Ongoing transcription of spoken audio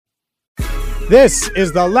This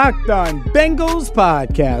is the Locked On Bengals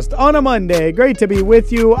podcast on a Monday. Great to be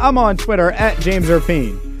with you. I'm on Twitter at James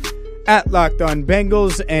Erpine, at Locked On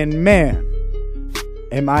Bengals, and man,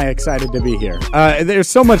 am I excited to be here. There's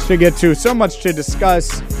so much to get to, so much to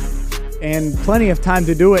discuss, and plenty of time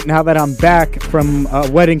to do it now that I'm back from a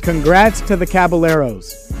wedding. Congrats to the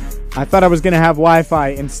Caballeros. I thought I was going to have Wi-Fi.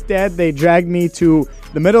 Instead, they dragged me to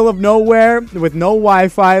the middle of nowhere with no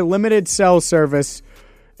Wi-Fi, limited cell service,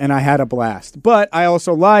 and I had a blast. But I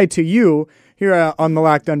also lied to you here on the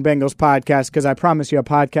Locked On Bengals podcast because I promised you a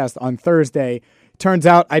podcast on Thursday. Turns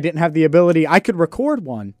out I didn't have the ability. I could record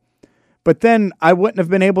one, but then I wouldn't have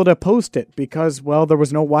been able to post it because, well, there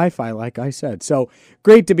was no Wi-Fi, like I said. So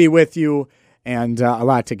great to be with you and a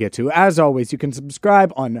lot to get to. As always, you can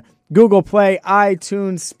subscribe on Google Play,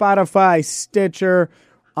 iTunes, Spotify, Stitcher,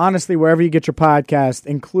 honestly, wherever you get your podcast,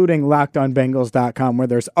 including LockedOnBengals.com, where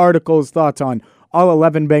there's articles, thoughts on all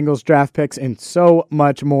 11 Bengals draft picks, and so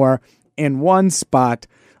much more in one spot,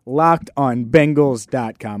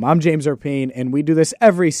 LockedOnBengals.com. I'm James Erpine, and we do this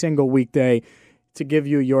every single weekday to give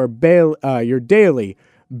you your daily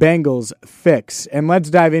Bengals fix. And let's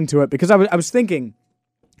dive into it, because I was thinking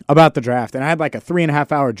about the draft, and I had like a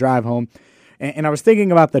 3.5-hour drive home, and I was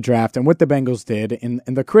thinking about the draft and what the Bengals did and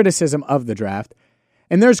the criticism of the draft.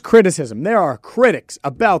 And there's criticism. There are critics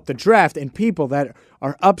about the draft and people that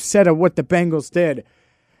are upset at what the Bengals did.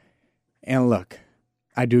 And look,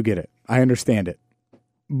 I do get it. I understand it.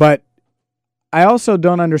 But I also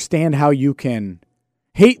don't understand how you can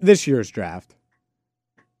hate this year's draft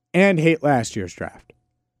and hate last year's draft.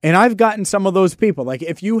 And I've gotten some of those people. Like,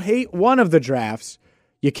 if you hate one of the drafts,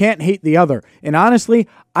 you can't hate the other. And honestly,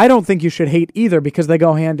 I don't think you should hate either because they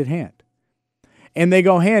go hand in hand. And they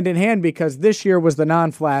go hand in hand because this year was the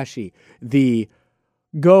non-flashy, the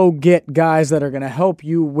go get guys that are going to help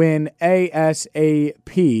you win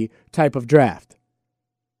ASAP type of draft.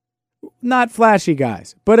 Not flashy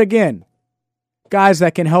guys, but again, guys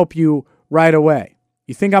that can help you right away.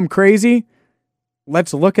 You think I'm crazy?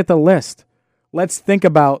 Let's look at the list. Let's think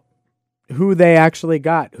about who they actually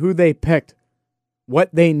got, who they picked, what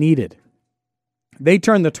they needed. They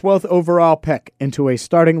turned the 12th overall pick into a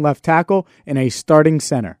starting left tackle and a starting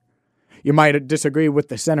center. You might disagree with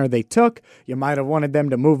the center they took. You might have wanted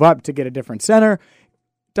them to move up to get a different center.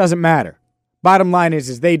 Doesn't matter. Bottom line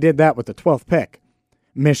is they did that with the 12th pick.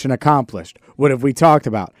 Mission accomplished. What have we talked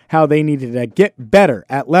about? How they needed to get better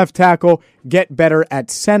at left tackle, get better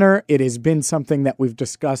at center. It has been something that we've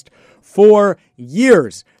discussed for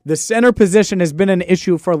years. The center position has been an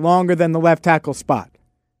issue for longer than the left tackle spot.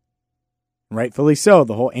 Rightfully so,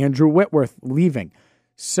 the whole Andrew Whitworth leaving.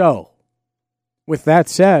 So, with that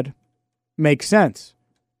said, makes sense.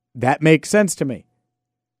 That makes sense to me.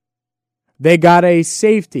 They got a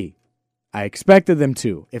safety. I expected them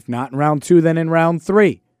to. If not in round 2, then in round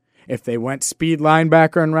 3. If they went speed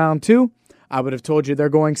linebacker in round 2, I would have told you they're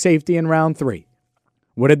going safety in round 3.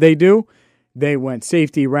 What did they do? They went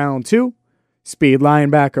safety round 2, speed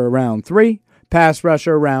linebacker round 3, pass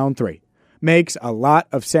rusher round 3. Makes a lot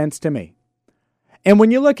of sense to me. And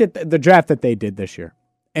when you look at the draft that they did this year,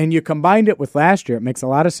 and you combined it with last year, it makes a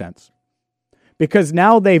lot of sense. Because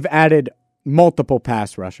now they've added multiple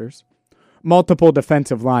pass rushers, multiple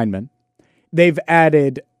defensive linemen. They've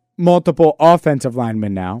added multiple offensive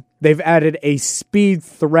linemen now. They've added a speed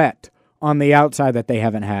threat on the outside that they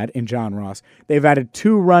haven't had in John Ross. They've added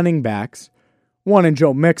 2 running backs, one in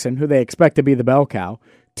Joe Mixon, who they expect to be the bell cow,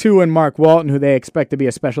 2 in Mark Walton, who they expect to be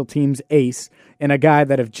a special teams ace, and a guy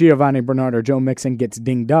that if Giovanni Bernard or Joe Mixon gets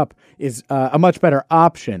dinged up is a much better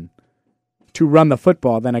option to run the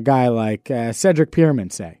football than a guy like Cedric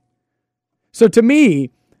Pierman, say. So to me,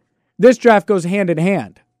 this draft goes hand in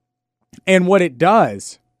hand. And what it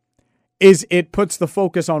does is it puts the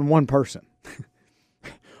focus on one person.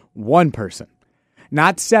 One person.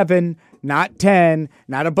 Not 7, not 10,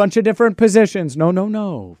 not a bunch of different positions.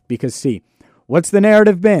 No. Because see, what's the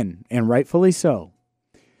narrative been? And rightfully so.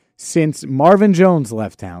 Since Marvin Jones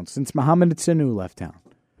left town, since Mohamed Sanu left town,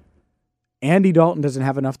 Andy Dalton doesn't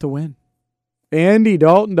have enough to win. Andy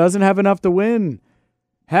Dalton doesn't have enough to win.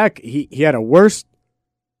 Heck, he had a worse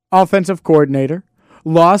offensive coordinator,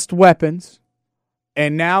 lost weapons,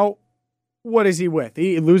 and now what is he with?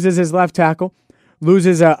 He loses his left tackle,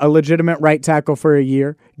 loses a legitimate right tackle for a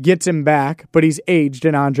year, gets him back, but he's aged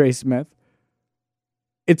in Andre Smith.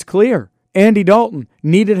 It's clear. Andy Dalton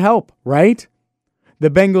needed help, right? The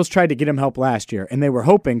Bengals tried to get him help last year, and they were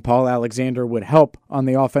hoping Paul Alexander would help on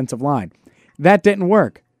the offensive line. That didn't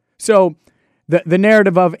work. So the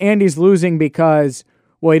narrative of Andy's losing because,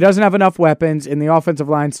 well, he doesn't have enough weapons, and the offensive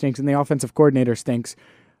line stinks, and the offensive coordinator stinks.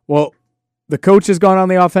 Well, The coach has gone on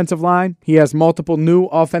the offensive line. He has multiple new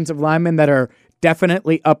offensive linemen that are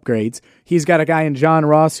definitely upgrades. He's got a guy in John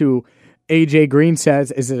Ross who A.J. Green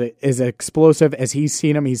says is explosive as he's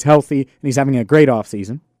seen him. He's healthy, and he's having a great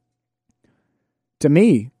offseason. To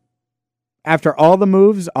me, after all the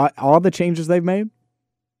moves, all the changes they've made,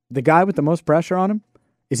 the guy with the most pressure on him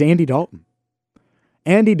is Andy Dalton.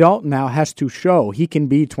 Andy Dalton now has to show he can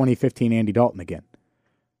be 2015 Andy Dalton again.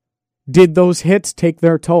 Did those hits take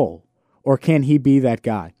their toll, or can he be that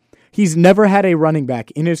guy? He's never had a running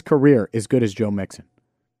back in his career as good as Joe Mixon.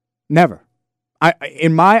 Never.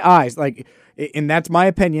 In my eyes, and that's my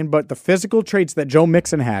opinion, but the physical traits that Joe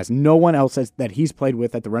Mixon has, no one else that he's played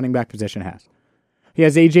with at the running back position has. He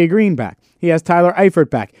has A.J. Green back. He has Tyler Eifert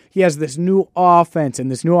back. He has this new offense and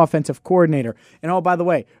this new offensive coordinator. And oh, by the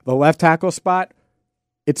way, the left tackle spot,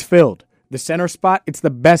 it's filled. The center spot, it's the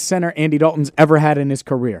best center Andy Dalton's ever had in his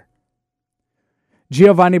career.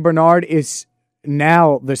 Giovanni Bernard is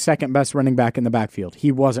now the second best running back in the backfield. He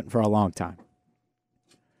wasn't for a long time.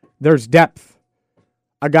 There's depth.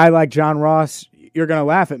 A guy like John Ross, you're going to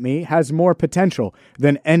laugh at me, has more potential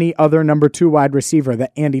than any other number 2 wide receiver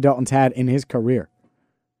that Andy Dalton's had in his career.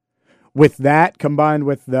 With that, combined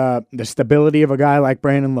with the stability of a guy like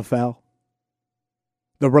Brandon LaFell,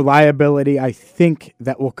 the reliability I think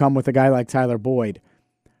that will come with a guy like Tyler Boyd,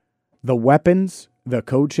 the weapons, the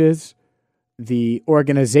coaches, the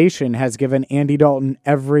organization has given Andy Dalton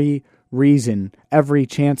every reason, every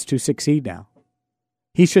chance to succeed now.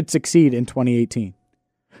 He should succeed in 2018.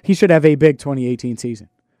 He should have a big 2018 season.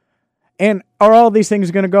 And are all these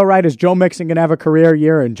things going to go right? Is Joe Mixon going to have a career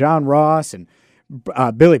year, and John Ross and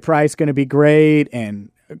Billy Price going to be great,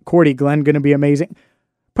 and Cordy Glenn going to be amazing?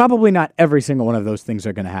 Probably not every single one of those things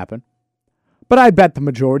are going to happen. But I bet the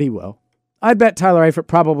majority will. I bet Tyler Eifert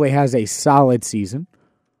probably has a solid season.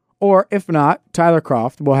 Or if not, Tyler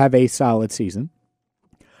Kroft will have a solid season.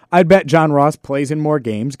 I'd bet John Ross plays in more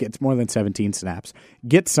games, gets more than 17 snaps,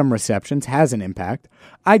 gets some receptions, has an impact.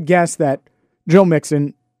 I'd guess that Joe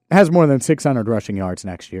Mixon has more than 600 rushing yards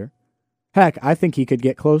next year. Heck, I think he could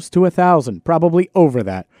get close to 1,000, probably over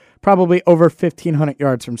that, probably over 1,500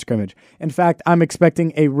 yards from scrimmage. In fact, I'm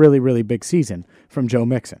expecting a really, really big season from Joe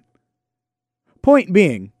Mixon. Point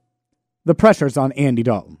being, the pressure's on Andy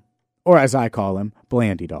Dalton, or as I call him,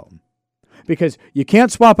 Blandy Dalton. Because you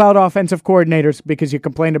can't swap out offensive coordinators because you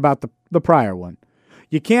complained about the prior one.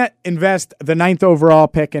 You can't invest the 9th overall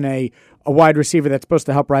pick in a wide receiver that's supposed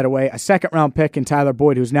to help right away, a second-round pick in Tyler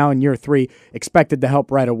Boyd, who's now in year 3, expected to help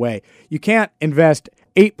right away. You can't invest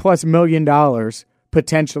 $8+ million,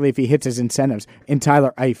 potentially, if he hits his incentives, in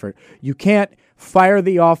Tyler Eifert. You can't fire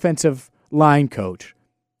the offensive line coach.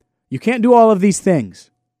 You can't do all of these things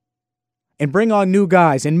and bring on new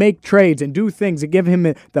guys and make trades and do things and give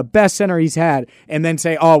him the best center he's had and then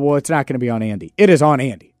say, oh, well, it's not going to be on Andy. It is on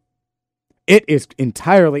Andy. It is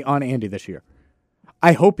entirely on Andy this year.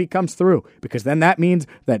 I hope he comes through because then that means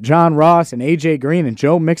that John Ross and A.J. Green and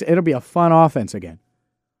Joe Mixon, it'll be a fun offense again.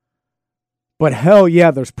 But hell yeah,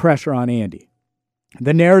 there's pressure on Andy.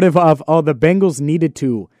 The narrative of, oh, the Bengals needed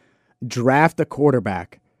to draft a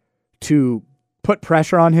quarterback to put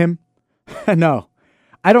pressure on him. No.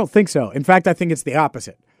 I don't think so. In fact, I think it's the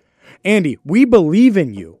opposite. Andy, we believe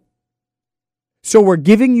in you. So we're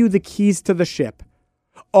giving you the keys to the ship.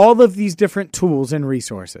 All of these different tools and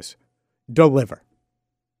resources. Deliver.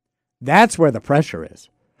 That's where the pressure is.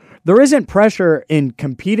 There isn't pressure in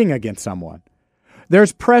competing against someone.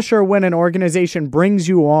 There's pressure when an organization brings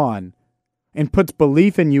you on and puts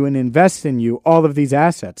belief in you and invests in you all of these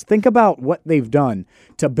assets. Think about what they've done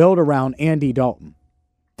to build around Andy Dalton.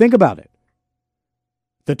 Think about it.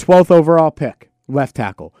 The 12th overall pick, left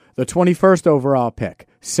tackle. The 21st overall pick,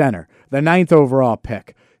 center. The 9th overall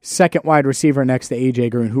pick, second wide receiver next to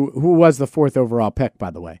A.J. Green, who was the 4th overall pick,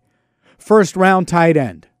 by the way. First round tight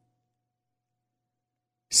end.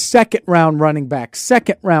 Second round running back.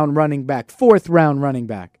 Second round running back. 4th round running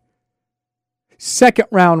back. Second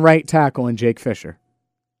round right tackle in Jake Fisher.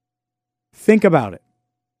 Think about it.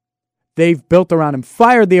 They've built around him,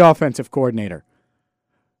 fired the offensive coordinator.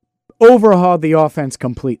 Overhauled the offense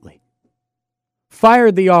completely.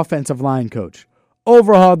 Fired the offensive line coach.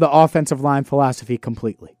 Overhauled the offensive line philosophy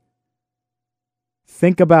completely.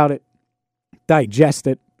 Think about it. Digest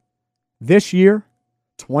it. This year,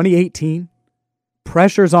 2018,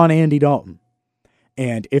 pressure's on Andy Dalton.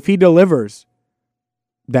 And if he delivers,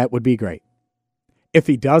 that would be great. If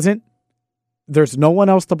he doesn't, there's no one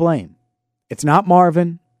else to blame. It's not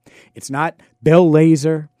Marvin. It's not Bill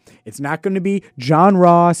Lazor. It's not going to be John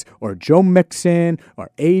Ross or Joe Mixon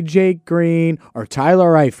or A.J. Green or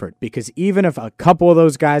Tyler Eifert, because even if a couple of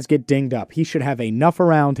those guys get dinged up, he should have enough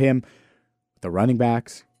around him the running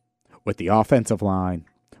backs, with the offensive line,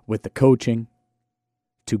 with the coaching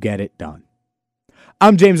to get it done.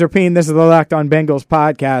 I'm James Rapien. This is the Locked On Bengals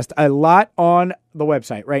podcast. A lot on the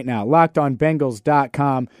website right now,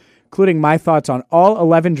 lockedonbengals.com, including my thoughts on all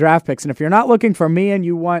 11 draft picks. And if you're not looking for me and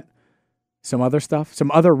you want some other stuff, some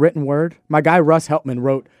other written word, my guy Russ Heltman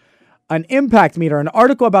wrote an impact meter, an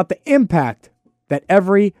article about the impact that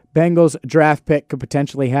every Bengals draft pick could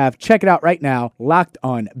potentially have. Check it out right now,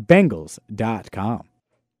 lockedonbengals.com.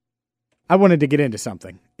 I wanted to get into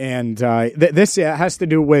something, and this has to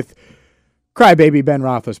do with crybaby Ben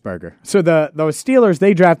Roethlisberger. So the Steelers,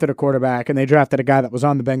 they drafted a quarterback, and they drafted a guy that was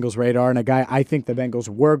on the Bengals' radar, and a guy I think the Bengals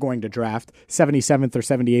were going to draft, 77th or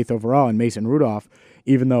 78th overall, in Mason Rudolph,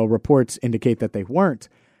 even though reports indicate that they weren't.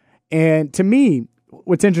 And to me,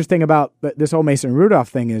 what's interesting about this whole Mason Rudolph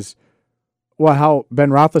thing is, well, how Ben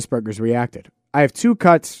Roethlisberger's reacted. I have two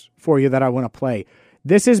cuts for you that I want to play.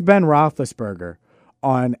 This is Ben Roethlisberger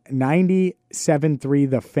on 97.3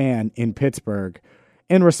 The Fan in Pittsburgh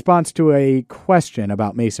in response to a question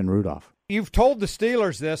about Mason Rudolph. You've told the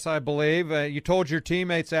Steelers this, I believe. You told your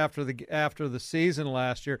teammates after the season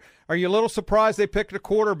last year. Are you a little surprised they picked a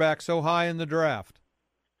quarterback so high in the draft?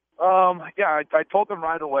 Yeah, I told them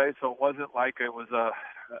right away, so it wasn't like it was a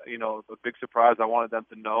big surprise. I wanted them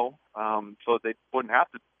to know, so they wouldn't have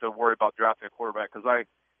to worry about drafting a quarterback. Because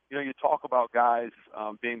you talk about guys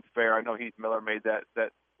being fair. I know Heath Miller made that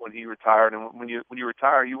when he retired, and when you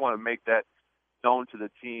retire, you want to make that known to the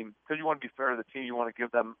team because you want to be fair to the team. You want to give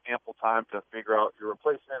them ample time to figure out your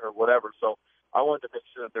replacement or whatever. So I wanted to make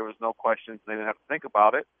sure that there was no questions. They didn't have to think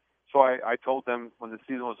about it. So I told them when the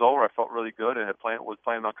season was over, I felt really good and was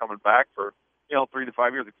planning on coming back for 3 to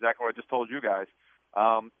 5 years, exactly what I just told you guys.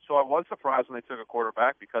 So I was surprised when they took a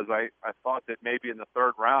quarterback because I thought that maybe in the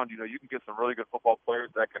third round, you can get some really good football players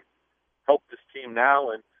that can help this team now.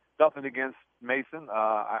 And nothing against Mason.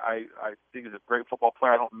 I think he's a great football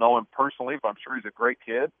player. I don't know him personally, but I'm sure he's a great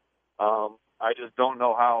kid. I just don't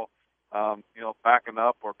know how, backing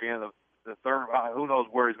up or being the third round, who knows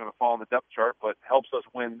where he's going to fall in the depth chart, but helps us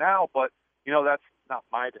win now. But, that's not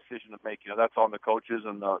my decision to make. That's on the coaches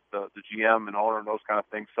and the GM and owner and those kind of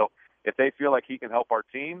things. So if they feel like he can help our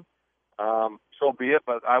team, so be it.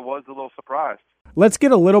 But I was a little surprised. Let's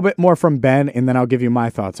get a little bit more from Ben, and then I'll give you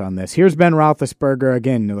my thoughts on this. Here's Ben Roethlisberger.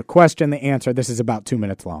 Again, the question, the answer. This is about 2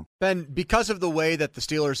 minutes long. Ben, because of the way that the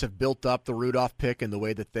Steelers have built up the Rudolph pick and the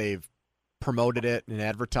way that they've promoted it and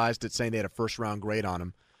advertised it, saying they had a first-round grade on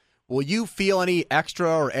him, will you feel any extra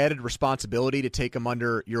or added responsibility to take him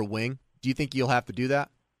under your wing? Do you think you'll have to do that?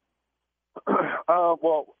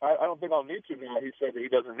 Well, I don't think I'll need to now. He said that he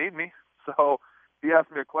doesn't need me. So if he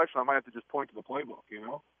asks me a question, I might have to just point to the playbook,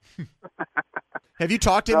 Have you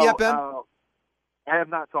talked to him yet, Ben? I have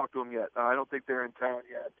not talked to him yet. I don't think they're in town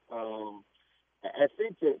yet. I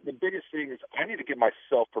think that the biggest thing is I need to get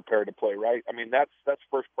myself prepared to play, right? I mean, that's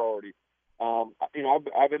first priority. I've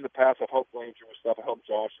in the past, I've helped Landry with stuff. I helped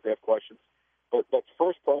Josh if they have questions. But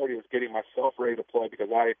first priority is getting myself ready to play because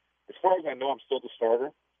as far as I know, I'm still the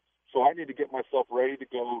starter. So I need to get myself ready to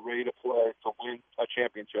go, ready to play, to win a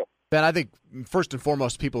championship. Ben, I think first and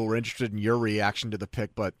foremost, people were interested in your reaction to the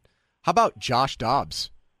pick, but how about Josh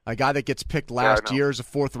Dobbs? A guy that gets picked last year as a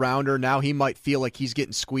fourth rounder. Now he might feel like he's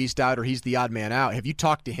getting squeezed out or he's the odd man out. Have you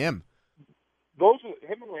talked to him?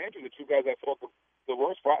 Him and Landry, the two guys I felt the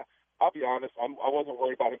worst for. I'll be honest, I wasn't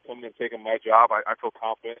worried about him coming and taking my job. I feel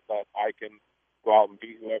confident that I can go out and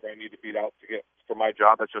beat whoever I need to beat out to get for my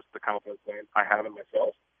job. That's just the confidence I have in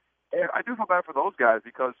myself. And I do feel bad for those guys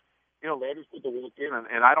because, Landry's put the work in,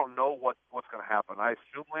 and I don't know what's going to happen. I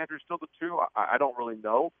assume Landry's still the two. I don't really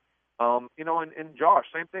know. And Josh,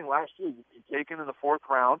 same thing last year. Taken in the fourth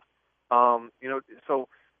round. So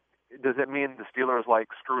does it mean the Steelers,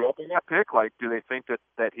 screwed up in that pick? Do they think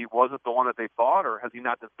that he wasn't the one that they thought, or has he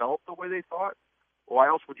not developed the way they thought? Why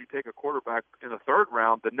else would you take a quarterback in the third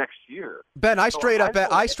round the next year? Ben, I straight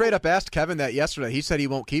up asked Kevin that yesterday. He said he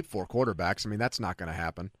won't keep 4 quarterbacks. I mean, that's not going to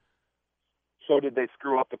happen. So did they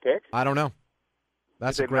screw up the pick? I don't know.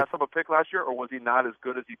 Did they mess up a pick last year, or was he not as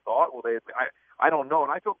good as he thought? Well, I don't know,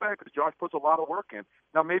 and I feel bad because Josh puts a lot of work in.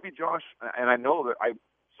 Now, maybe Josh, and I know that I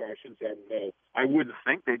shouldn't say I know. I wouldn't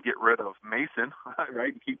think they'd get rid of Mason,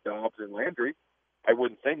 right, and keep Dobbs and Landry. I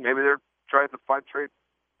wouldn't think. Maybe they're trying to trade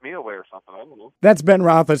me away or something. I don't know. That's Ben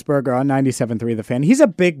Roethlisberger on 97.3 The Fan. He's a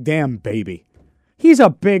big damn baby. He's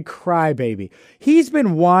a big crybaby. He's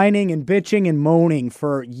been whining and bitching and moaning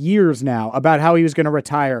for years now about how he was going to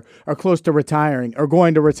retire or close to retiring or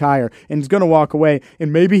going to retire and he's going to walk away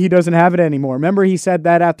and maybe he doesn't have it anymore. Remember he said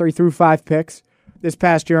that after he threw 5 picks this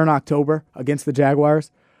past year in October against the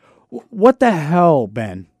Jaguars? What the hell,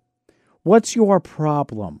 Ben? What's your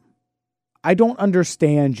problem? I don't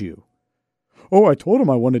understand you. Oh, I told him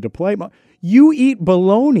I wanted to play. You eat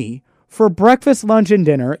bologna for breakfast, lunch, and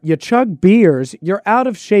dinner. You chug beers. You're out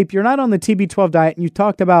of shape. You're not on the TB12 diet. And you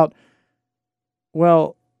talked about,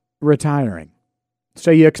 well, retiring.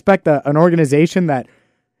 So you expect an organization that,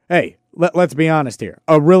 hey, let's be honest here,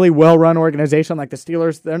 a really well-run organization like the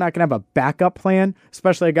Steelers, they're not going to have a backup plan,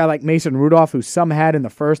 especially a guy like Mason Rudolph, who some had in the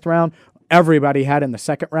first round, everybody had in the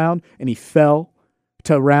second round, and he fell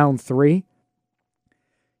to round 3.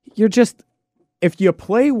 If you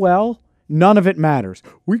play well, none of it matters.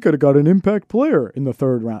 We could have got an impact player in the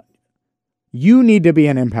third round. You need to be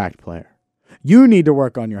an impact player. You need to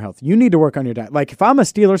work on your health. You need to work on your diet. Like, if I'm a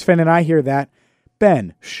Steelers fan and I hear that,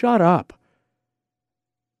 Ben, shut up.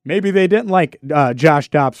 Maybe they didn't like Josh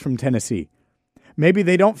Dobbs from Tennessee. Maybe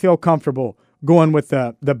they don't feel comfortable going with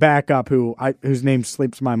the backup whose name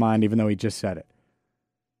slips my mind, even though he just said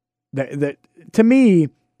it. To me,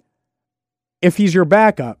 if he's your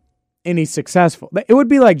backup and he's successful, it would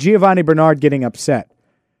be like Giovanni Bernard getting upset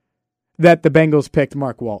that the Bengals picked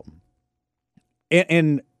Mark Walton.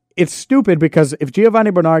 And it's stupid because if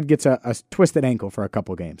Giovanni Bernard gets a twisted ankle for a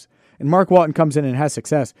couple games and Mark Walton comes in and has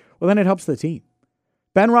success, well, then it helps the team.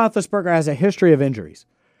 Ben Roethlisberger has a history of injuries.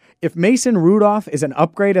 If Mason Rudolph is an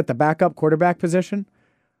upgrade at the backup quarterback position,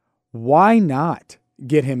 why not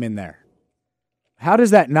get him in there? How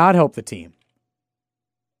does that not help the team?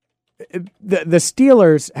 The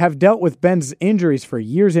Steelers have dealt with Ben's injuries for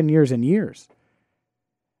years and years and years.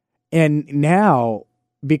 And now,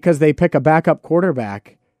 because they pick a backup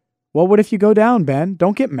quarterback, well, what if you go down, Ben?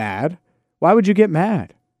 Don't get mad. Why would you get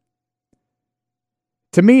mad?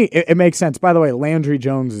 To me, it makes sense. By the way, Landry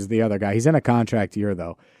Jones is the other guy. He's in a contract year,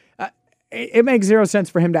 though. It makes zero sense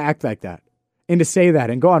for him to act like that and to say that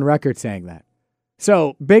and go on record saying that.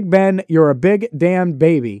 So, Big Ben, you're a big damn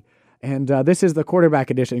baby. And this is the quarterback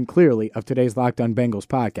edition, clearly, of today's Locked On Bengals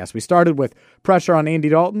podcast. We started with pressure on Andy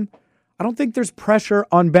Dalton. I don't think there's pressure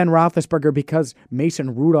on Ben Roethlisberger because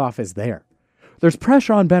Mason Rudolph is there. There's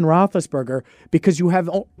pressure on Ben Roethlisberger because you have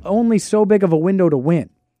only so big of a window to win.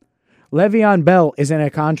 Le'Veon Bell is in a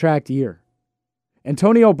contract year.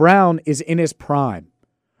 Antonio Brown is in his prime.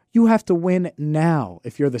 You have to win now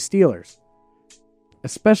if you're the Steelers,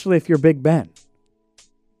 especially if you're Big Ben.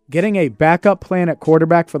 Getting a backup plan at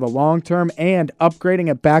quarterback for the long term and upgrading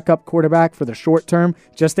a backup quarterback for the short term,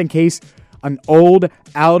 just in case an old,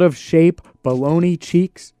 out-of-shape, baloney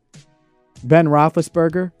cheeks Ben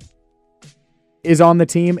Roethlisberger is on the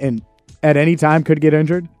team and at any time could get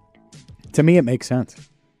injured. To me, it makes sense.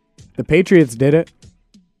 The Patriots did it.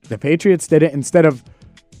 The Patriots did it. Instead of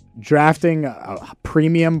drafting a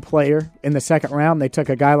premium player in the second round, they took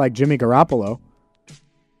a guy like Jimmy Garoppolo.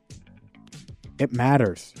 It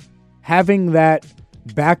matters. Having that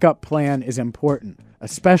backup plan is important,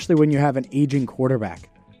 especially when you have an aging quarterback,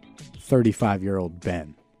 35-year-old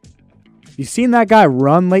Ben. You seen that guy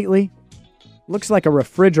run lately? Looks like a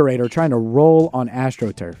refrigerator trying to roll on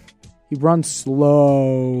AstroTurf. He runs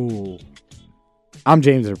slow. I'm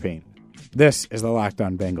James Rapien. This is the Locked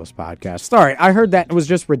On Bengals podcast. Sorry, I heard that. It was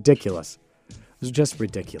just ridiculous. It was just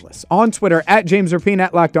ridiculous. On Twitter, at James Rapien,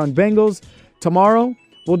 at Locked On Bengals. Tomorrow,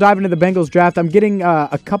 we'll dive into the Bengals draft. I'm getting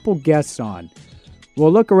a couple guests on.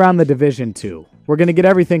 We'll look around the division, too. We're going to get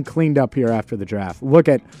everything cleaned up here after the draft. Look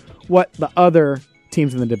at what the other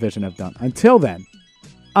teams in the division have done. Until then,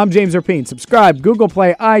 I'm James Rapien. Subscribe, Google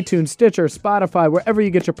Play, iTunes, Stitcher, Spotify, wherever you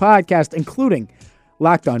get your podcast, including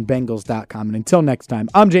LockedOnBengals.com. And until next time,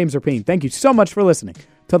 I'm James Rapien. Thank you so much for listening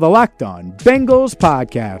to the Locked On Bengals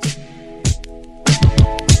podcast.